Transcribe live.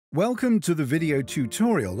Welcome to the video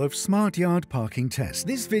tutorial of Smart Yard Parking Test.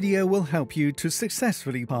 This video will help you to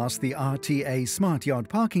successfully pass the RTA Smart Yard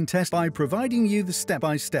Parking Test by providing you the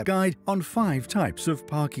step-by-step guide on 5 types of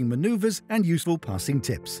parking maneuvers and useful passing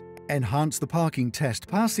tips. Enhance the parking test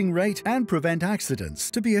passing rate and prevent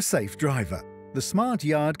accidents to be a safe driver. The Smart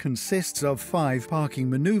Yard consists of 5 parking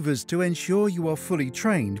maneuvers to ensure you are fully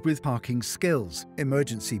trained with parking skills: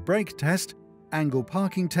 emergency brake test, angle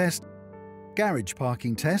parking test, garage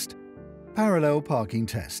parking test, parallel parking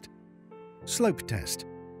test, slope test.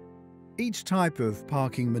 Each type of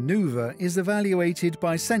parking maneuver is evaluated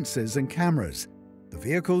by sensors and cameras. The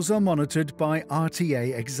vehicles are monitored by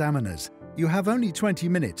RTA examiners. You have only 20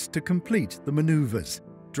 minutes to complete the maneuvers.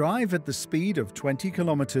 Drive at the speed of 20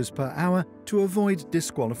 km per hour to avoid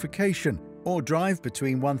disqualification, or drive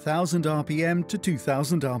between 1000 rpm to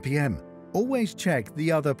 2000 rpm. Always check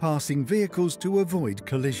the other passing vehicles to avoid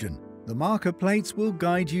collision. The marker plates will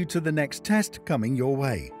guide you to the next test coming your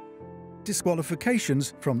way.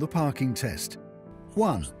 Disqualifications from the parking test.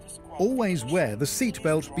 1. Always wear the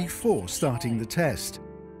seatbelt before starting the test.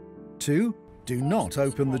 2. Do not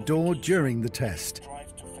open the door during the test.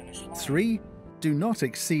 3. Do not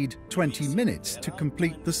exceed 20 minutes to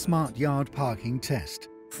complete the Smart Yard Parking Test.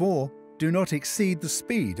 4. Do not exceed the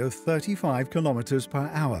speed of 35 km per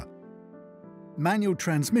hour. Manual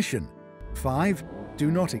transmission. 5. Do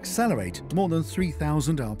not accelerate more than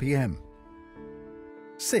 3000 rpm.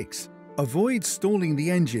 6. Avoid stalling the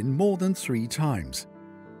engine more than 3 times.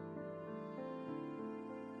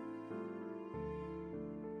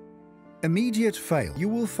 Immediate fail. You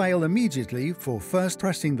will fail immediately for first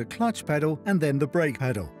pressing the clutch pedal and then the brake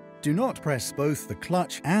pedal. Do not press both the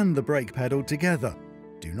clutch and the brake pedal together.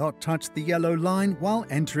 Do not touch the yellow line while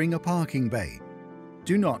entering a parking bay.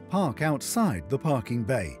 Do not park outside the parking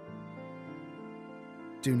bay.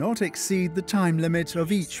 Do not exceed the time limit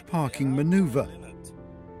of each parking maneuver.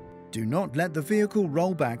 Do not let the vehicle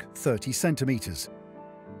roll back 30 centimeters.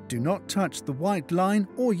 Do not touch the white line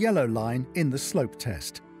or yellow line in the slope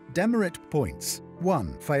test. Demerit points.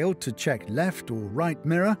 1. Failed to check left or right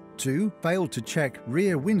mirror. 2. Failed to check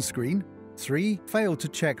rear windscreen. 3. Failed to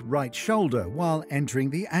check right shoulder while entering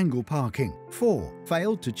the angle parking. 4.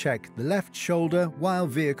 Failed to check the left shoulder while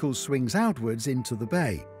vehicle swings outwards into the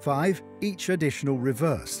bay. 5. Each additional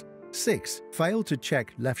reverse. 6. Failed to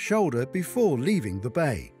check left shoulder before leaving the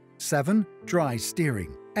bay. 7. Dry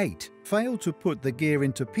steering. 8. Failed to put the gear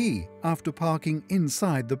into P after parking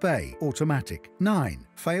inside the bay, automatic. 9.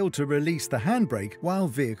 Failed to release the handbrake while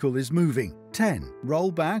vehicle is moving. 10. Roll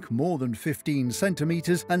back more than 15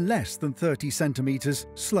 centimeters and less than 30 centimeters,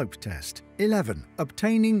 slope test. 11.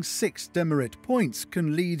 Obtaining 6 demerit points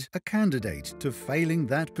can lead a candidate to failing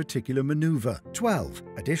that particular maneuver. 12.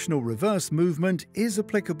 Additional reverse movement is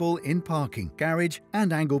applicable in parking, garage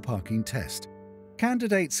and angle parking test.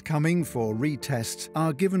 Candidates coming for retests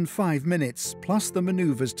are given 5 minutes plus the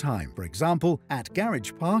maneuver's time. For example, at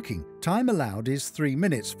garage parking, time allowed is 3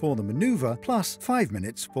 minutes for the maneuver plus 5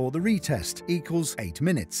 minutes for the retest equals 8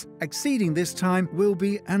 minutes. Exceeding this time will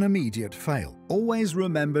be an immediate fail. Always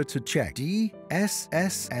remember to check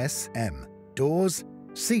DSSSM, doors,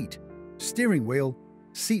 seat, steering wheel,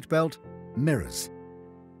 seatbelt, mirrors.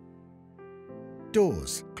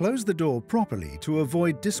 Doors. Close the door properly to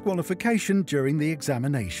avoid disqualification during the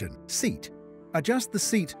examination. Seat. Adjust the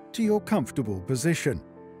seat to your comfortable position.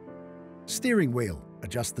 Steering wheel.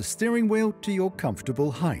 Adjust the steering wheel to your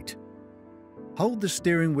comfortable height. Hold the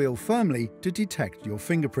steering wheel firmly to detect your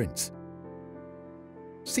fingerprints.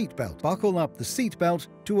 Seatbelt. Buckle up the seatbelt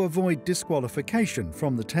to avoid disqualification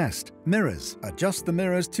from the test. Mirrors. Adjust the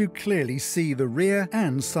mirrors to clearly see the rear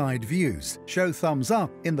and side views. Show thumbs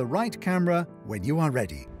up in the right camera when you are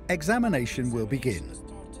ready. Examination will begin.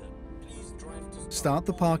 Start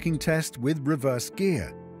the parking test with reverse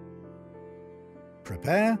gear.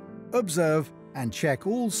 Prepare, observe, and check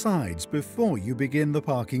all sides before you begin the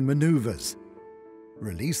parking maneuvers.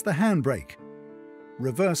 Release the handbrake.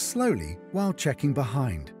 Reverse slowly while checking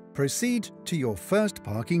behind. Proceed to your first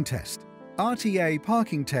parking test. RTA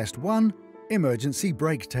Parking Test 1, Emergency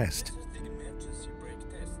Brake Test.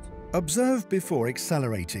 Observe before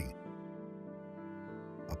accelerating.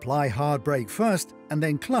 Apply hard brake first and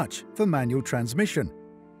then clutch for manual transmission.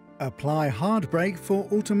 Apply hard brake for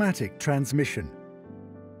automatic transmission.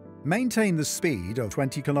 Maintain the speed of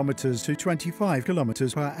 20 km to 25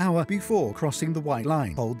 km per hour before crossing the white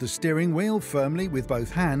line. Hold the steering wheel firmly with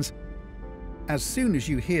both hands. As soon as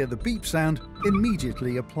you hear the beep sound,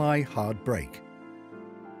 immediately apply hard brake.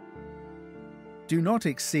 Do not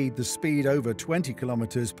exceed the speed over 20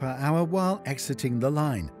 km per hour while exiting the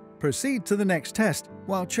line. Proceed to the next test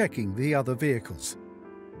while checking the other vehicles.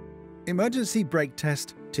 Emergency brake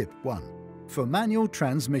test tip 1. For manual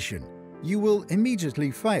transmission, you will immediately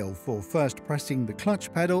fail for first pressing the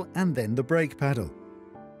clutch pedal and then the brake pedal.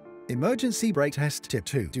 Emergency brake test tip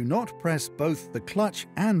 2. Do not press both the clutch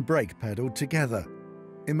and brake pedal together.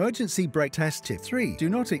 Emergency brake test tip 3. Do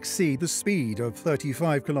not exceed the speed of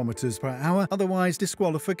 35 km per hour, otherwise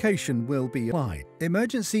disqualification will be applied.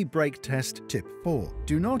 Emergency brake test tip 4.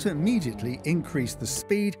 Do not immediately increase the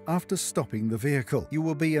speed after stopping the vehicle. You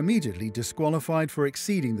will be immediately disqualified for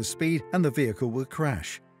exceeding the speed and the vehicle will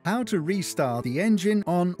crash. How to restart the engine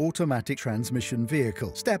on automatic transmission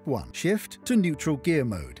vehicle. Step 1. Shift to neutral gear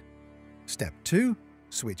mode. Step 2.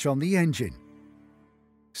 Switch on the engine.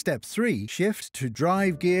 Step 3. Shift to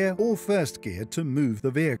drive gear or first gear to move the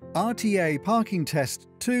vehicle. RTA parking test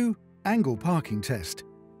 2. Angle parking test.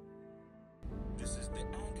 This is the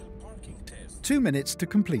angle parking test. 2 minutes to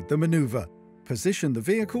complete the maneuver. Position the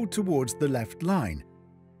vehicle towards the left line.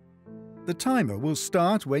 The timer will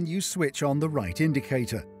start when you switch on the right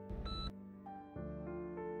indicator.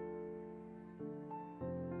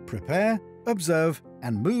 Prepare, observe,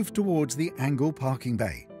 and move towards the angle parking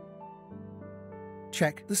bay.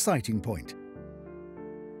 Check the sighting point.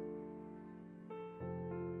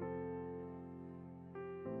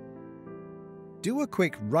 Do a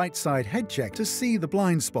quick right side head check to see the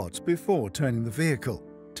blind spots before turning the vehicle.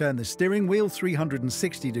 Turn the steering wheel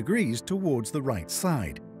 360 degrees towards the right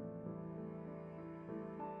side.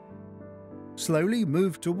 Slowly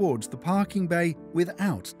move towards the parking bay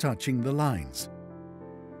without touching the lines.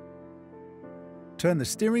 Turn the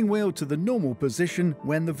steering wheel to the normal position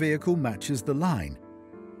when the vehicle matches the line.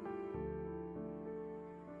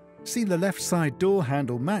 See the left side door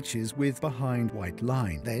handle matches with behind white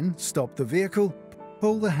line. Then stop the vehicle,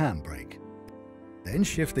 pull the handbrake. Then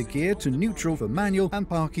shift the gear to neutral for manual and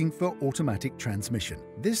parking for automatic transmission.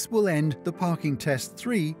 This will end the parking test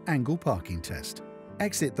 3 angle parking test.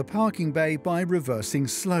 Exit the parking bay by reversing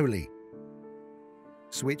slowly.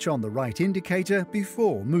 Switch on the right indicator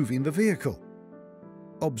before moving the vehicle.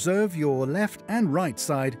 Observe your left and right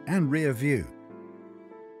side and rear view.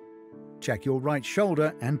 Check your right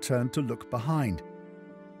shoulder and turn to look behind.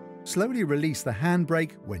 Slowly release the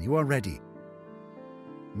handbrake when you are ready.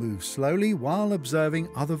 Move slowly while observing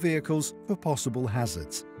other vehicles for possible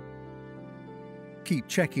hazards. Keep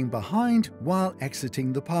checking behind while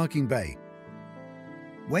exiting the parking bay.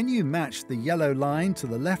 When you match the yellow line to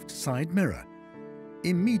the left side mirror,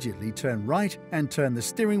 immediately turn right and turn the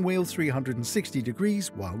steering wheel 360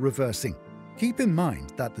 degrees while reversing. Keep in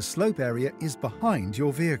mind that the slope area is behind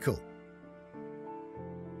your vehicle.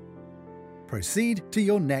 Proceed to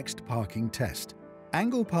your next parking test.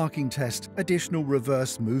 Angle parking test additional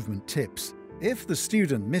reverse movement tips. If the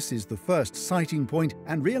student misses the first sighting point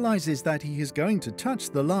and realizes that he is going to touch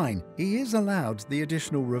the line, he is allowed the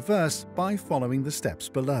additional reverse by following the steps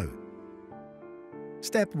below.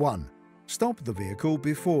 Step 1. Stop the vehicle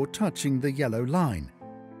before touching the yellow line.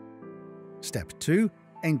 Step 2.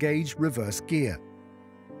 Engage reverse gear.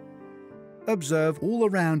 Observe all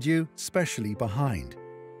around you, especially behind.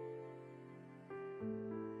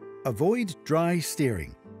 Avoid dry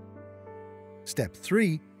steering. Step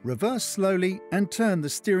 3. Reverse slowly and turn the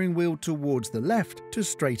steering wheel towards the left to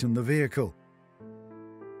straighten the vehicle.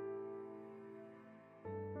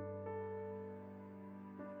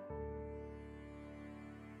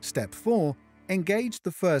 Step 4. Engage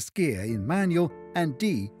the first gear in manual and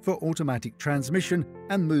D for automatic transmission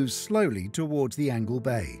and move slowly towards the angle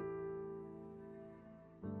bay.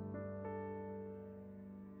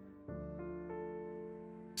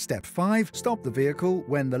 Step 5. Stop the vehicle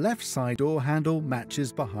when the left side door handle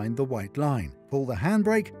matches behind the white line. Pull the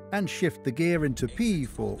handbrake and shift the gear into P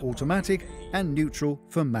for automatic and neutral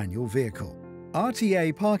for manual vehicle.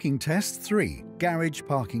 RTA parking test 3. Garage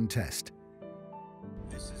parking test.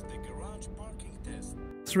 This is the garage parking test.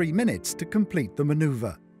 3 minutes to complete the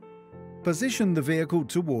maneuver. Position the vehicle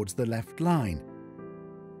towards the left line.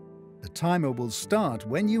 The timer will start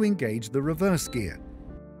when you engage the reverse gear.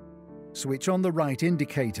 Switch on the right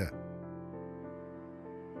indicator.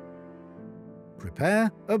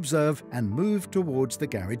 Prepare, observe, and move towards the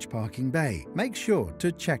garage parking bay. Make sure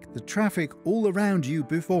to check the traffic all around you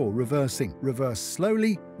before reversing. Reverse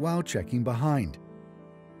slowly while checking behind.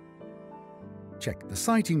 Check the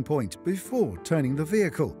sighting point before turning the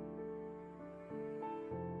vehicle.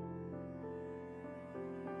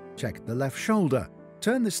 Check the left shoulder.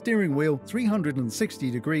 Turn the steering wheel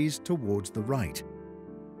 360 degrees towards the right.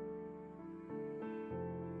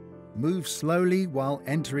 Move slowly while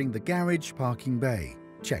entering the garage parking bay.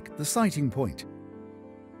 Check the sighting point.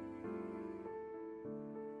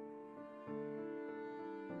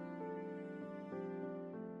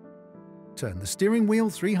 Turn the steering wheel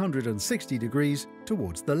 360 degrees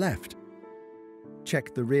towards the left.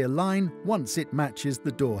 Check the rear line once it matches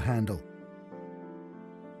the door handle.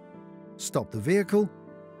 Stop the vehicle.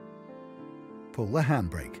 Pull the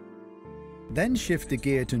handbrake. Then shift the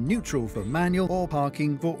gear to neutral for manual or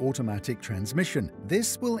parking for automatic transmission.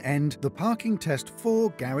 This will end the Parking Test 4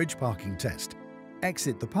 garage parking test.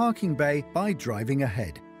 Exit the parking bay by driving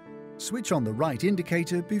ahead. Switch on the right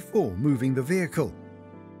indicator before moving the vehicle.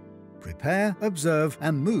 Prepare, observe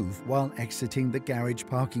and move while exiting the garage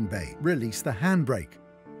parking bay. Release the handbrake.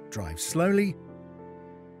 Drive slowly.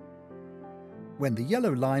 When the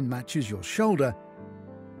yellow line matches your shoulder,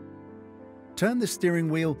 turn the steering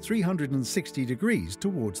wheel 360 degrees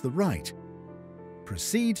towards the right.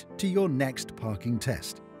 Proceed to your next parking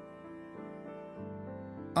test.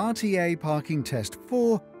 RTA Parking Test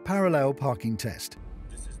 4 Parallel Parking Test.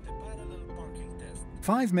 This is the parallel parking test.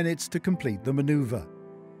 5 minutes to complete the maneuver.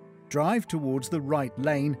 Drive towards the right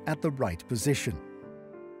lane at the right position.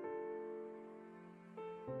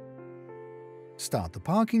 Start the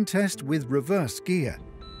parking test with reverse gear.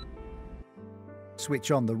 Switch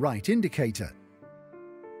on the right indicator.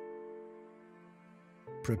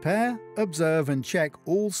 Prepare, observe and check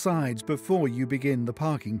all sides before you begin the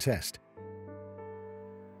parking test.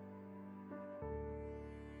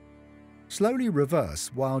 Slowly reverse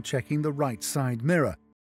while checking the right side mirror.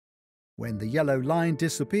 When the yellow line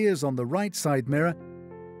disappears on the right side mirror,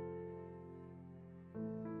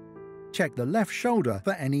 check the left shoulder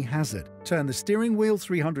for any hazard. Turn the steering wheel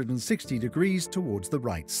 360 degrees towards the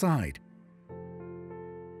right side.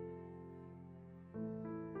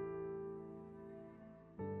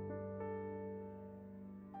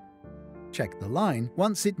 Check the line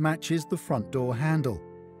once it matches the front door handle.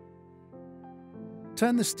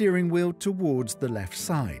 Turn the steering wheel towards the left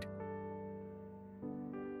side.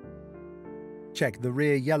 Check the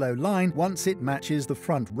rear yellow line once it matches the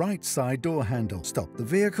front right side door handle. Stop the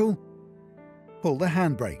vehicle. Pull the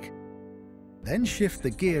handbrake. Then shift the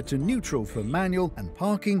gear to neutral for manual and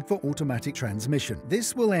parking for automatic transmission.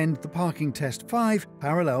 This will end the Parking Test 5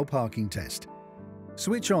 Parallel Parking Test.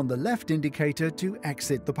 Switch on the left indicator to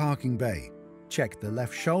exit the parking bay. Check the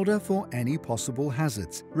left shoulder for any possible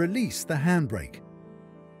hazards. Release the handbrake.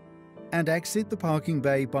 And exit the parking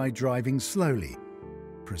bay by driving slowly.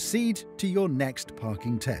 Proceed to your next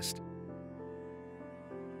parking test.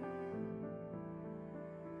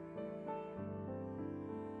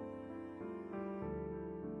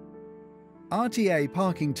 RTA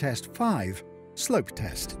Parking Test 5 Slope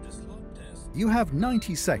Test. The slope test. You have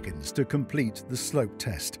 90 seconds to complete the slope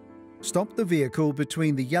test. Stop the vehicle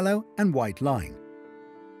between the yellow and white line.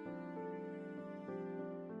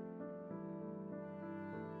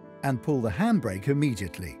 And pull the handbrake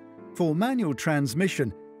immediately. For manual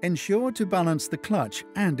transmission, ensure to balance the clutch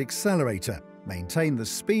and accelerator. Maintain the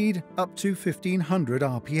speed up to 1500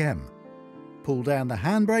 RPM. Pull down the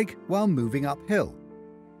handbrake while moving uphill.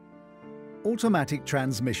 Automatic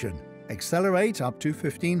transmission. Accelerate up to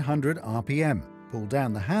 1500 RPM. Pull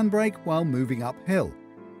down the handbrake while moving uphill.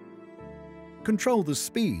 Control the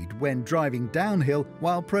speed when driving downhill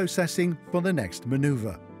while processing for the next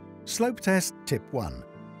maneuver. Slope test tip 1.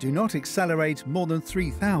 Do not accelerate more than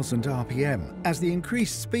 3000 RPM, as the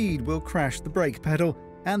increased speed will crash the brake pedal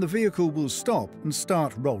and the vehicle will stop and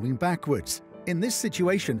start rolling backwards. In this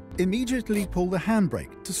situation, immediately pull the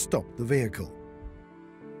handbrake to stop the vehicle.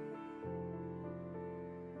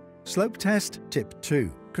 Slope test tip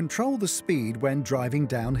 2. Control the speed when driving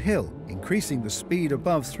downhill. Increasing the speed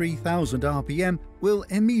above 3000 RPM will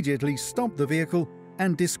immediately stop the vehicle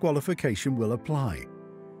and disqualification will apply.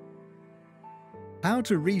 How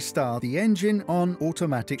to restart the engine on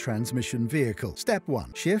automatic transmission vehicle. Step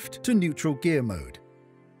 1. Shift to neutral gear mode.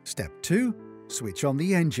 Step 2. Switch on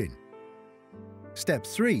the engine. Step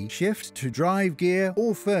 3. Shift to drive gear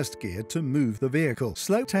or first gear to move the vehicle.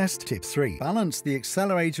 Slope test tip 3. Balance the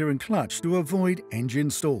accelerator and clutch to avoid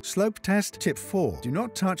engine stall. Slope test tip 4. Do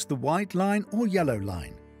not touch the white line or yellow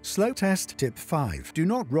line. Slope test tip 5. Do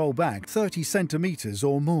not roll back 30 centimeters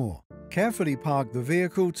or more. Carefully park the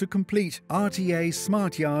vehicle to complete RTA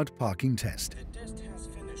Smart Yard parking test. The test has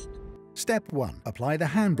finished. Step 1. Apply the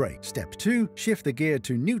handbrake. Step 2. Shift the gear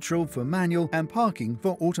to neutral for manual and parking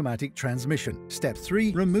for automatic transmission. Step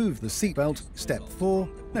 3. Remove the seatbelt. Step 4.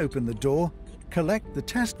 Open the door. Collect the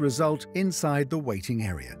test result inside the waiting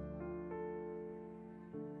area.